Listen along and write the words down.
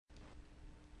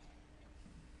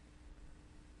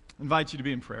I invite you to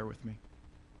be in prayer with me.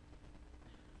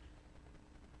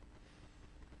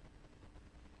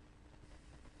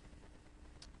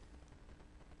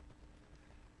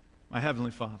 My Heavenly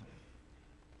Father,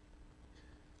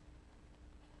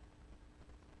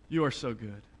 you are so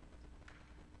good.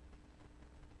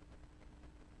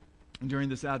 And during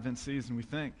this Advent season, we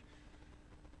think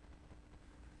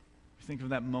of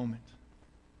that moment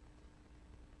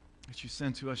that you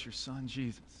sent to us your Son,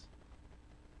 Jesus,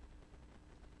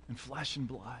 in flesh and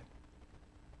blood,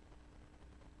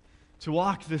 to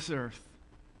walk this earth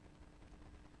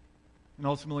and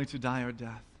ultimately to die our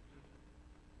death.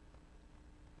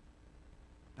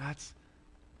 That's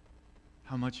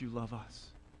how much you love us.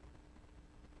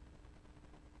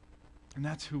 And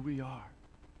that's who we are.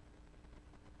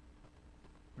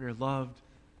 We are loved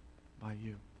by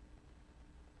you.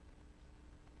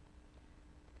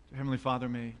 Dear Heavenly Father,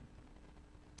 may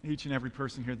each and every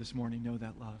person here this morning know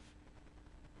that love.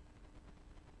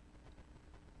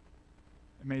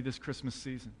 And may this Christmas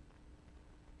season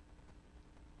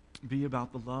be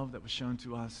about the love that was shown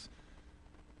to us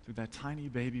through that tiny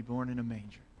baby born in a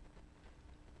manger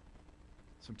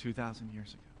some 2,000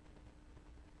 years ago.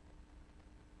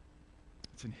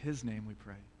 It's in His name we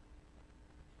pray.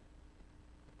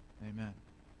 Amen.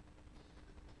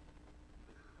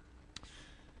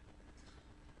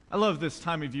 I love this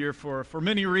time of year for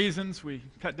many reasons. We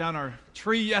cut down our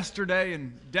tree yesterday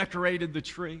and decorated the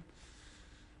tree.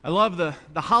 I love the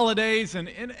holidays, and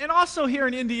also here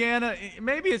in Indiana,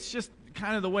 maybe it's just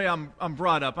kind of the way I'm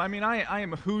brought up. I mean, I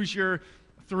am a Hoosier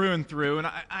through and through, and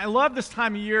I love this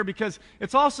time of year because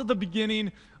it's also the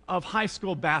beginning of high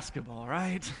school basketball,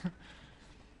 right?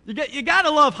 You got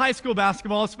to love high school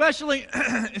basketball, especially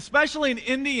in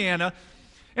Indiana.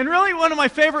 And really one of my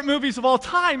favorite movies of all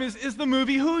time is the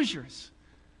movie Hoosiers.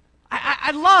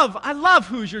 I love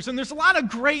Hoosiers, and there's a lot of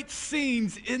great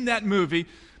scenes in that movie.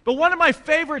 But one of my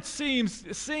favorite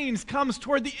scenes comes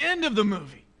toward the end of the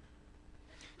movie.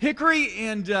 Hickory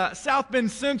and South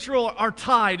Bend Central are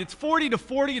tied. It's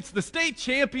 40-40. It's the state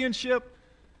championship.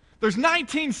 There's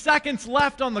 19 seconds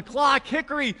left on the clock.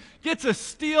 Hickory gets a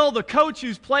steal. The coach,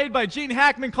 who's played by Gene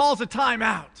Hackman, calls a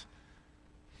timeout.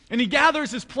 And he gathers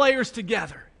his players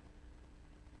together.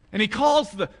 And he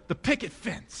calls the picket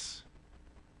fence.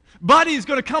 Buddy's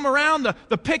going to come around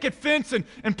the picket fence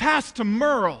and pass to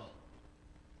Merle,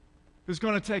 who's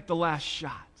going to take the last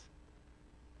shot.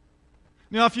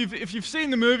 Now, if you've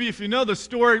seen the movie, if you know the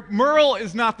story, Merle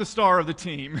is not the star of the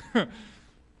team.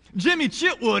 Jimmy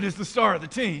Chitwood is the star of the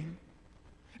team.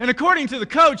 And according to the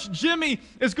coach, Jimmy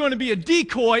is going to be a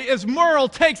decoy as Merle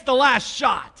takes the last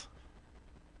shot.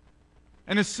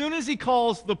 And as soon as he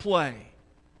calls the play,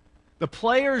 the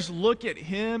players look at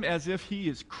him as if he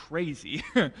is crazy.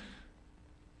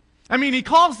 I mean, he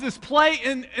calls this play,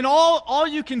 and all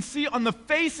you can see on the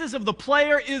faces of the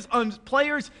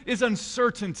players is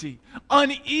uncertainty,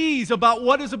 unease about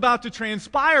what is about to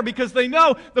transpire, because they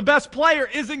know the best player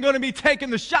isn't going to be taking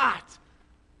the shot.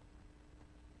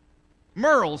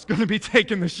 Merle's going to be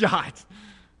taking the shot.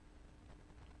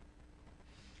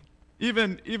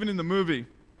 Even in the movie,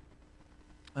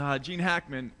 Gene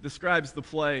Hackman describes the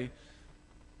play.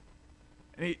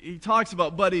 And he talks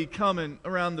about Buddy coming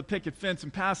around the picket fence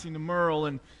and passing to Merle.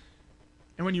 And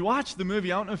when you watch the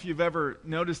movie, I don't know if you've ever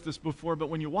noticed this before, but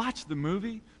when you watch the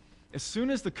movie, as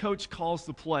soon as the coach calls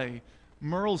the play,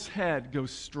 Merle's head goes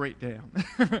straight down.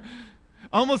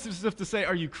 Almost as if to say,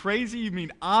 are you crazy? You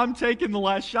mean I'm taking the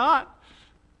last shot?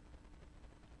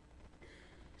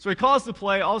 So he calls the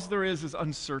play. All there is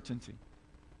uncertainty,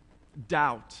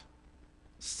 doubt,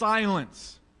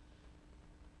 silence.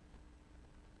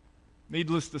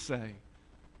 Needless to say,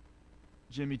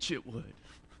 Jimmy Chitwood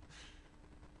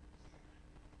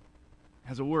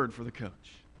has a word for the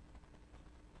coach.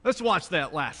 Let's watch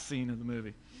that last scene of the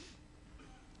movie.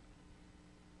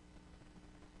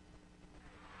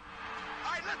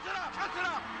 All right, listen up.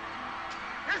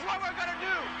 Here's what we're going to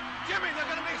do. Jimmy,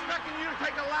 they're going to be expecting you to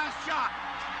take the last shot.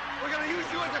 We're going to use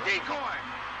you as a decoy.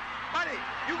 Buddy,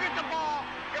 you get the ball,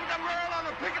 give it to Merle on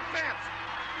the picket fence.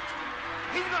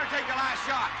 He's going to take the last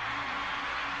shot.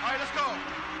 All right, let's go.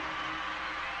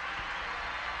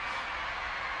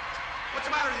 What's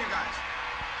the matter with you guys?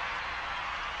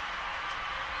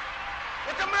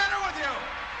 What's the matter with you?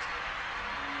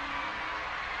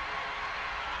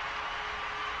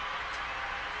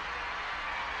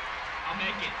 I'll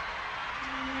make it.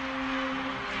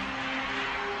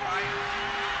 All right.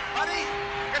 Buddy,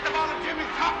 get the ball to Jimmy,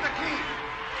 top the key.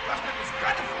 Let's get this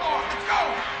spread the floor. Let's go.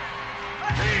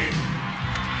 Team.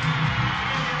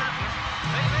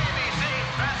 They may be seeing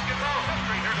basketball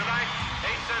history here tonight.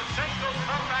 A sensational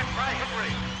comeback by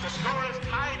Hickory. The score is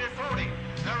tied at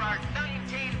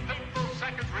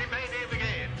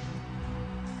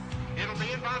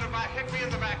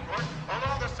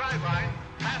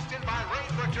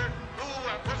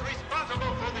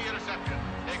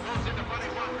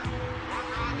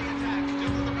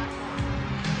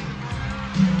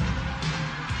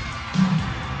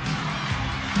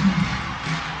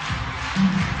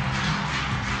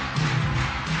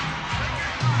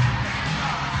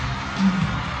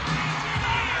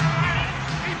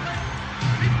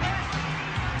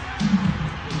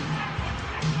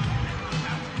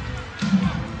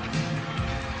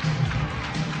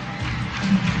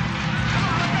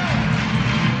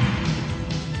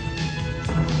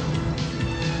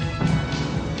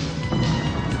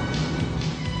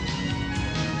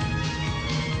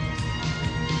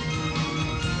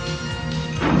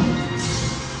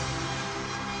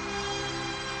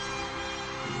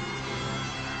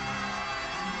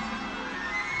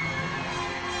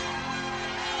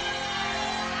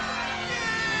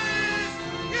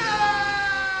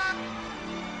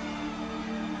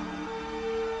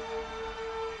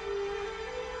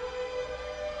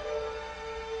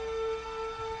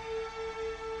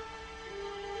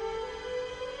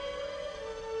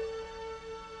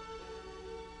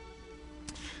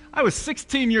I was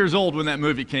 16 years old when that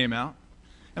movie came out.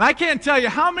 And I can't tell you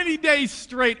how many days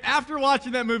straight after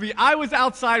watching that movie, I was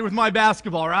outside with my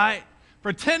basketball, right?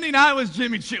 Pretending I was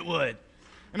Jimmy Chitwood.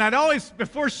 And I'd always,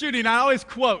 before shooting, I always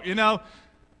quote,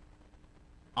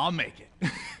 I'll make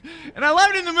it. And I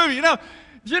loved it in the movie.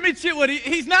 Jimmy Chitwood,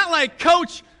 he's not like,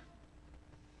 Coach,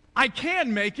 I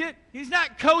can make it. He's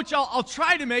not, Coach, I'll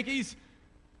try to make it.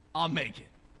 I'll make it.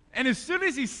 And as soon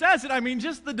as he says it,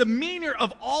 just the demeanor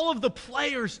of all of the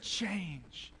players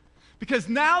change. Because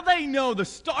now they know the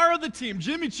star of the team,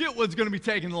 Jimmy Chitwood's going to be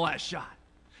taking the last shot.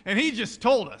 And he just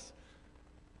told us,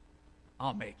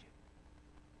 I'll make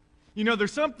it.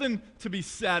 There's something to be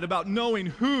said about knowing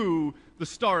who the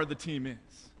star of the team is.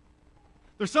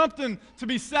 There's something to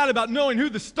be said about knowing who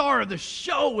the star of the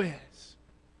show is.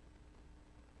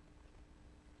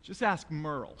 Just ask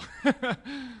Merle.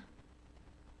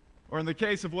 Or in the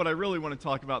case of what I really want to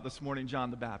talk about this morning,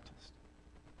 John the Baptist.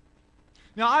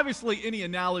 Now, obviously, any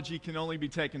analogy can only be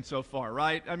taken so far,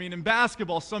 right? In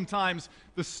basketball, sometimes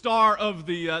the star of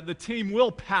the team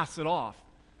will pass it off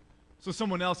so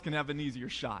someone else can have an easier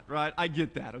shot, right? I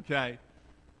get that, okay?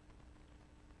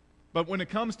 But when it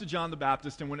comes to John the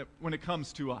Baptist and when it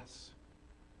comes to us,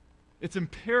 it's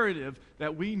imperative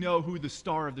that we know who the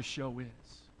star of the show is.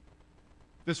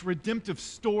 This redemptive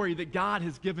story that God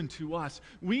has given to us.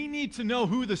 We need to know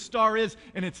who the star is,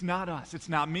 and it's not us. It's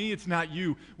not me. It's not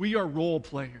you. We are role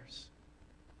players.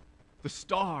 The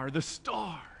star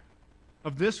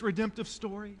of this redemptive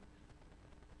story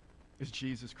is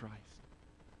Jesus Christ.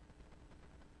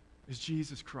 Is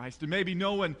Jesus Christ. And maybe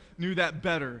no one knew that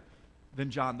better than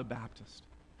John the Baptist.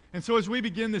 And so as we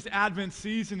begin this Advent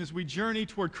season, as we journey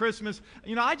toward Christmas,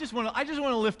 I just want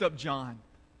to lift up John.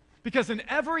 Because in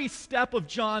every step of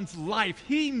John's life,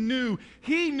 he knew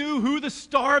who the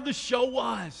star of the show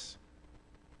was.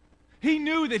 He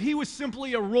knew that he was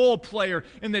simply a role player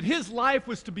and that his life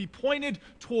was to be pointed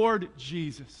toward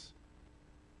Jesus.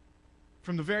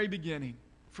 From the very beginning,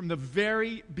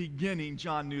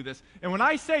 John knew this. And when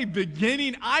I say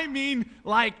beginning, I mean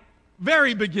like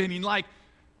very beginning, like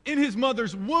in his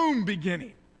mother's womb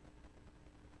beginning.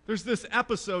 There's this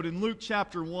episode in Luke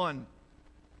chapter 1.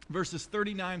 Verses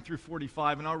 39 through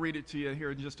 45, and I'll read it to you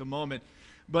here in just a moment.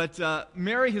 But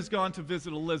Mary has gone to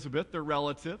visit Elizabeth, their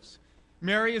relatives.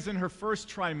 Mary is in her first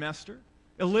trimester.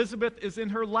 Elizabeth is in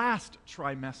her last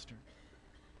trimester.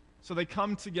 So they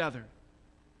come together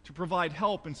to provide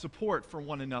help and support for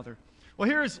one another. Well,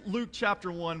 here is Luke chapter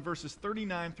 1, verses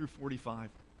 39 through 45.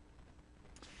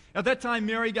 At that time,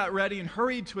 Mary got ready and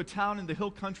hurried to a town in the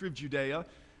hill country of Judea,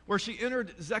 where she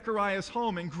entered Zechariah's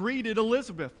home and greeted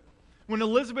Elizabeth. When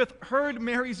Elizabeth heard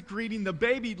Mary's greeting, the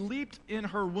baby leaped in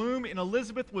her womb, and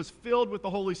Elizabeth was filled with the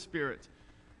Holy Spirit.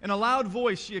 In a loud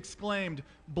voice she exclaimed,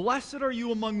 "Blessed are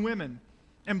you among women,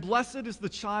 and blessed is the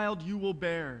child you will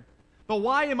bear. But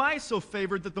why am I so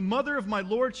favored that the mother of my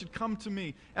Lord should come to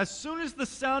me? As soon as the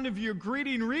sound of your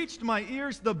greeting reached my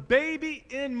ears, the baby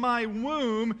in my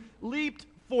womb leaped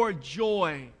for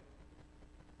joy.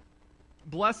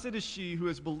 Blessed is she who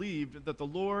has believed that the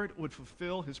Lord would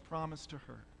fulfill his promise to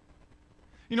her."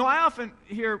 I often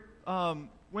hear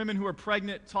women who are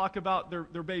pregnant talk about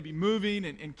their baby moving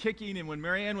and kicking. And when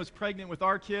Marianne was pregnant with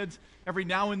our kids, every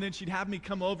now and then she'd have me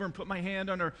come over and put my hand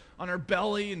on her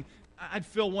belly, and I'd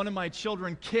feel one of my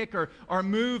children kick or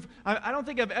move. I don't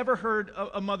think I've ever heard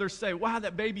a mother say, "Wow,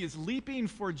 that baby is leaping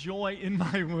for joy in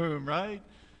my womb," right?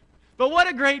 But what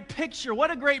a great picture. What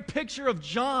a great picture of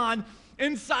John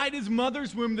inside his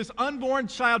mother's womb, this unborn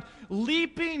child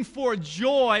leaping for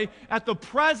joy at the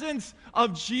presence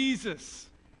of Jesus.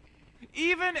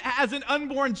 Even as an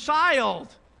unborn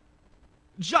child,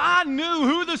 John knew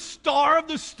who the star of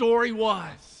the story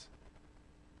was.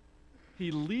 He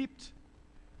leaped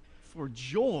for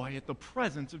joy at the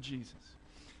presence of Jesus.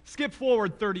 Skip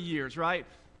forward 30 years, right?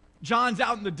 John's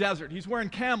out in the desert. He's wearing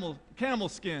camel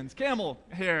skins, camel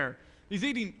hair. He's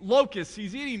eating locusts.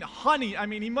 He's eating honey.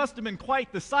 He must have been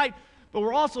quite the sight, but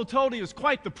we're also told he was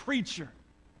quite the preacher.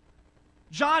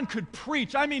 John could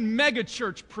preach. Mega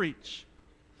church preach.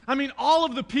 All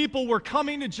of the people were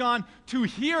coming to John to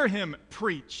hear him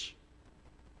preach.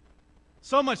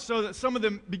 So much so that some of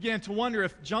them began to wonder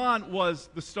if John was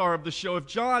the star of the show, if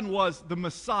John was the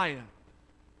Messiah.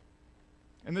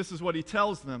 And this is what he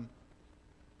tells them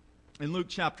in Luke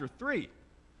chapter 3,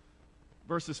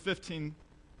 verses 15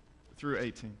 through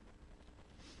 18.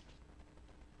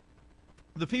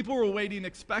 The people were waiting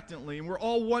expectantly and were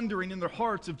all wondering in their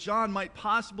hearts if John might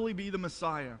possibly be the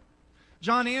Messiah.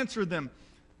 John answered them,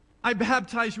 "I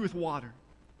baptize you with water,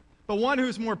 but one who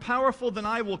is more powerful than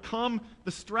I will come,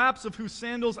 the straps of whose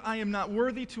sandals I am not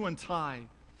worthy to untie.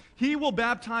 He will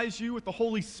baptize you with the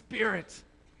Holy Spirit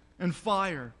and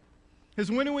fire. His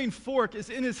winnowing fork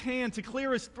is in his hand to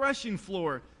clear his threshing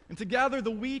floor and to gather the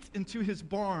wheat into his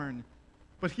barn.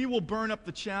 But he will burn up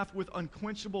the chaff with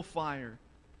unquenchable fire.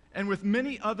 And with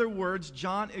many other words,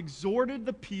 John exhorted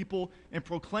the people and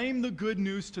proclaimed the good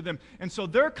news to them. And so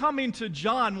they're coming to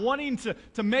John, wanting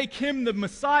to make him the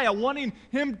Messiah, wanting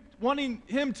him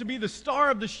to be the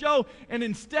star of the show. And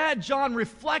instead, John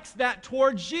reflects that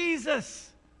toward Jesus.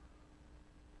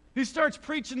 He starts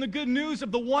preaching the good news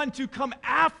of the one to come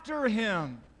after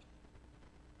him.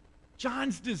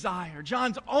 John's desire,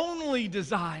 John's only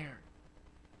desire,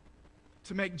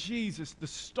 to make Jesus the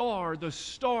star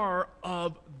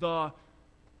of the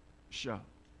show. A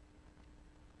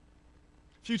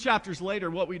few chapters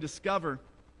later, what we discover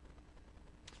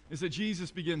is that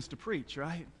Jesus begins to preach,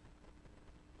 right?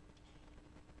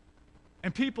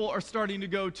 And people are starting to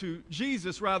go to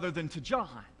Jesus rather than to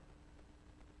John.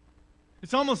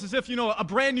 It's almost as if, a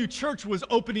brand new church was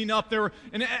opening up there,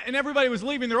 and everybody was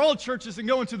leaving their old churches and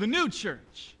going to the new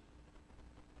church.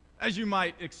 As you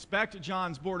might expect,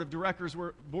 John's board of directors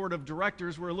were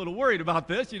a little worried about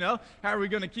this, How are we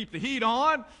going to keep the heat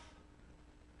on?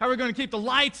 How are we going to keep the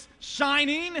lights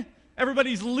shining?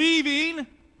 Everybody's leaving. And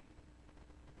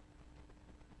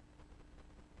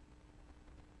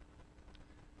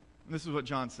this is what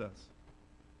John says.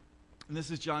 And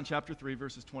this is John chapter 3,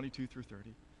 verses 22 through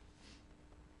 30.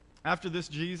 After this,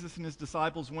 Jesus and his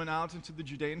disciples went out into the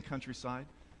Judean countryside,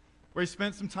 where he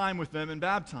spent some time with them and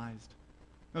baptized.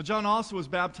 Now, John also was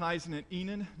baptizing at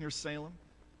Enon near Salem,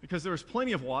 because there was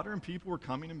plenty of water and people were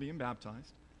coming and being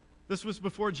baptized. This was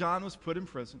before John was put in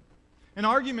prison. An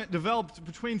argument developed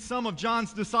between some of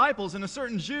John's disciples and a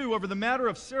certain Jew over the matter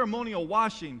of ceremonial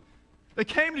washing. They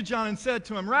came to John and said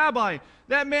to him, "Rabbi,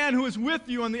 that man who is with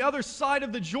you on the other side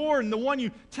of the Jordan, the one you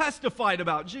testified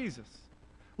about, Jesus.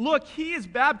 Look, he is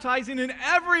baptizing and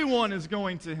everyone is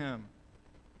going to him."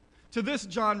 To this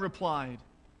John replied,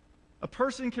 "A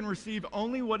person can receive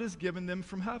only what is given them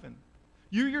from heaven.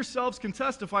 You yourselves can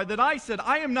testify that I said,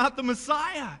 I am not the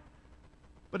Messiah,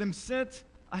 but am sent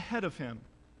ahead of him.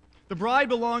 The bride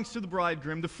belongs to the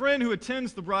bridegroom. The friend who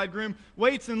attends the bridegroom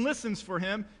waits and listens for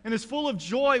him and is full of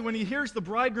joy when he hears the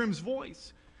bridegroom's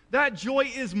voice. That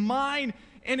joy is mine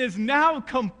and is now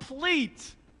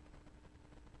complete.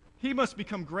 He must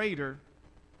become greater,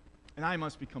 and I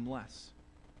must become less."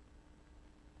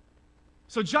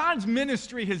 So John's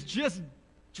ministry has just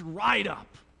dried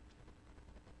up.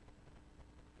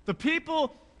 The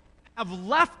people have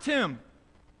left him.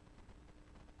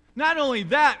 Not only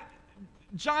that,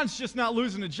 John's just not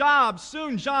losing a job.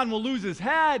 Soon John will lose his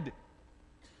head,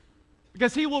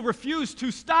 because he will refuse to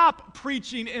stop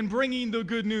preaching and bringing the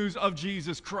good news of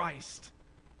Jesus Christ.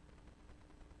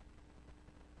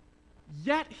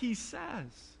 Yet he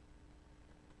says,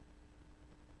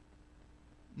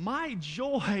 "My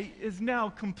joy is now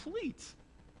complete.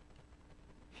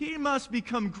 He must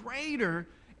become greater,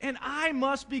 and I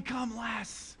must become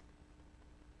less."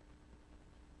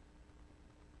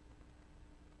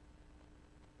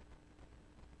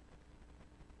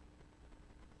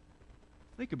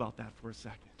 Think about that for a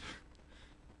second.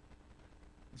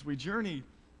 As we journey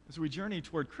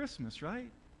toward Christmas,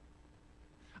 right?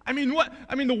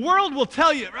 The world will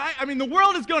tell you, right? The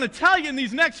world is going to tell you in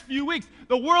these next few weeks.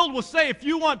 The world will say, if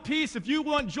you want peace, if you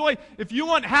want joy, if you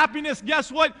want happiness,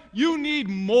 guess what? You need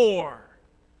more.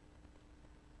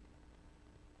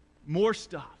 More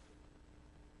stuff.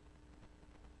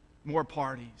 More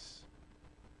parties.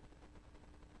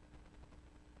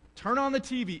 Turn on the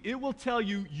TV. It will tell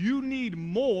you you need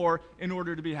more in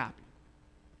order to be happy.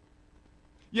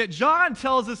 Yet John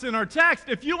tells us in our text,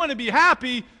 if you want to be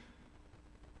happy,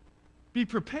 be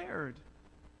prepared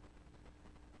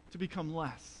to become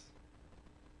less.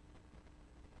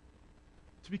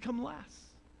 To become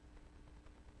less.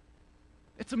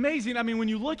 It's amazing. When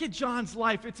you look at John's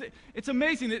life, it's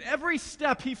amazing that every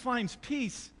step he finds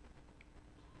peace.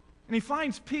 And he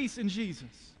finds peace in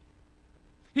Jesus.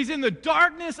 He's in the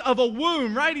darkness of a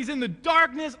womb, right? He's in the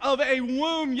darkness of a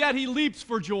womb, yet he leaps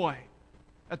for joy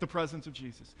at the presence of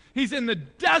Jesus. He's in the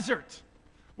desert,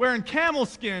 wearing camel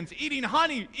skins, eating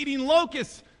honey, eating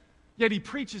locusts, yet he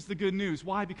preaches the good news.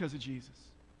 Why? Because of Jesus.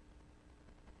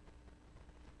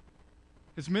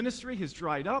 His ministry has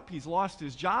dried up. He's lost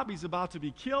his job. He's about to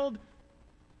be killed.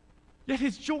 Yet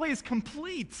his joy is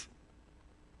complete.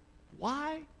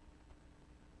 Why?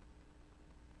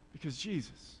 Because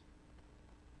Jesus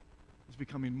is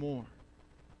becoming more.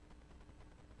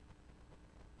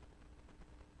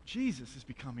 Jesus is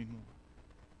becoming more.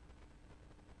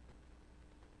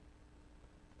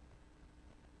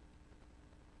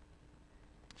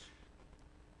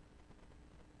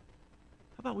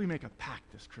 about we make a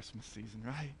pact this Christmas season,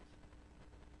 right?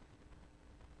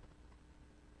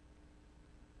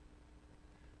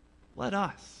 Let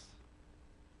us,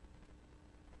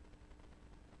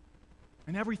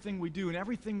 in everything we do and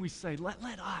everything we say, let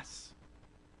us.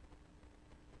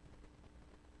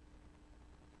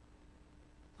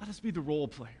 Let us be the role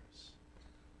players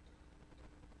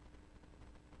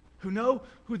who know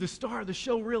who the star of the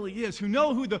show really is, who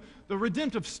know who the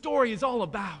redemptive story is all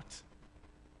about.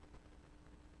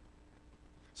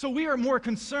 So we are more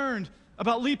concerned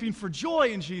about leaping for joy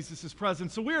in Jesus'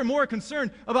 presence. So we are more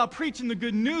concerned about preaching the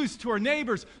good news to our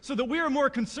neighbors, so that we are more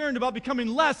concerned about becoming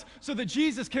less so that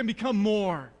Jesus can become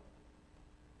more,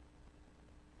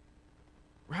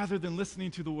 rather than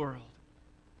listening to the world.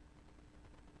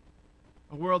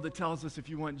 A world that tells us if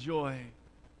you want joy,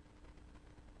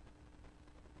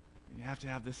 you have to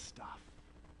have this stuff.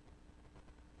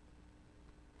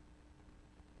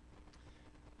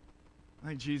 I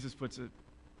think Jesus puts it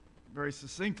very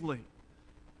succinctly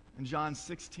in John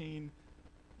 16,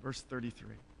 verse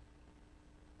 33.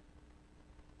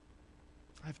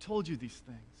 I've told you these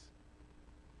things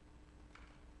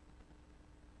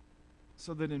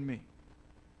so that in me,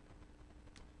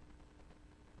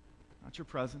 not your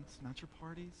presents, not your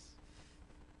parties,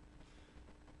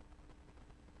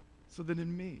 so that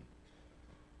in me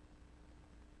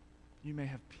you may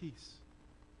have peace.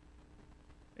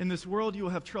 In this world you will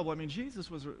have trouble. I mean, Jesus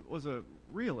was a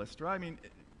realist, right? I mean,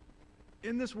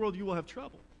 in this world you will have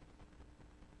trouble.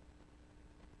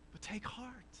 But take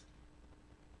heart.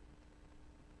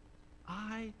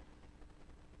 I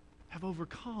have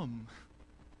overcome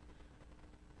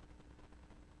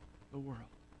the world.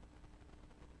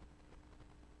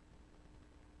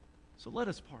 So let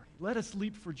us party. Let us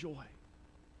leap for joy.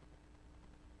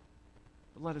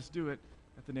 But let us do it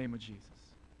at the name of Jesus.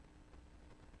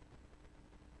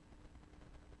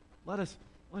 Let us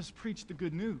preach the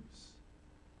good news.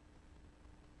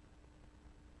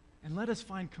 And let us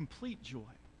find complete joy,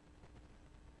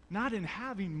 not in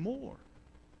having more,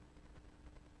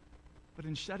 but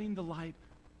in shedding the light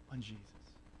on Jesus.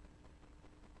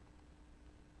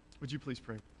 Would you please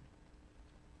pray?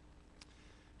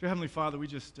 Dear Heavenly Father, we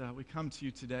come to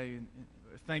you today in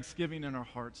thanksgiving in our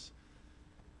hearts.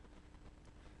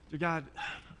 Dear God,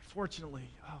 fortunately,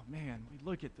 oh man, we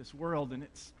look at this world and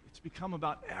it's become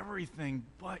about everything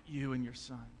but you and your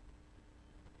Son.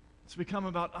 It's become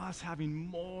about us having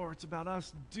more. It's about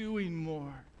us doing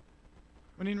more.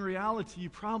 When in reality, you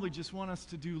probably just want us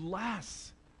to do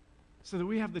less so that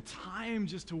we have the time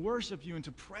just to worship you and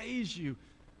to praise you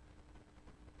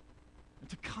and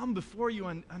to come before you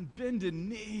on bended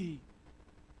knee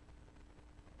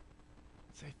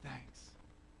and say thanks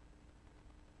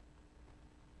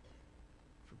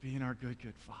for being our good,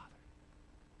 good Father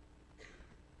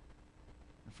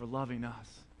and for loving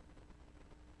us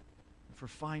and for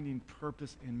finding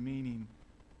purpose and meaning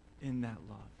in that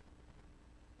love.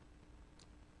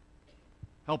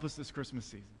 Help us this Christmas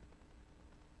season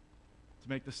to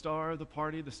make the star of the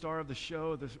party, the star of the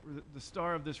show, the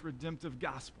star of this redemptive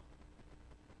gospel,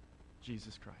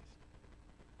 Jesus Christ.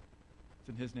 It's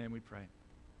in his name we pray.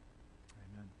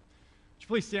 Amen. Would you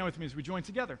please stand with me as we join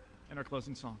together in our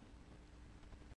closing song?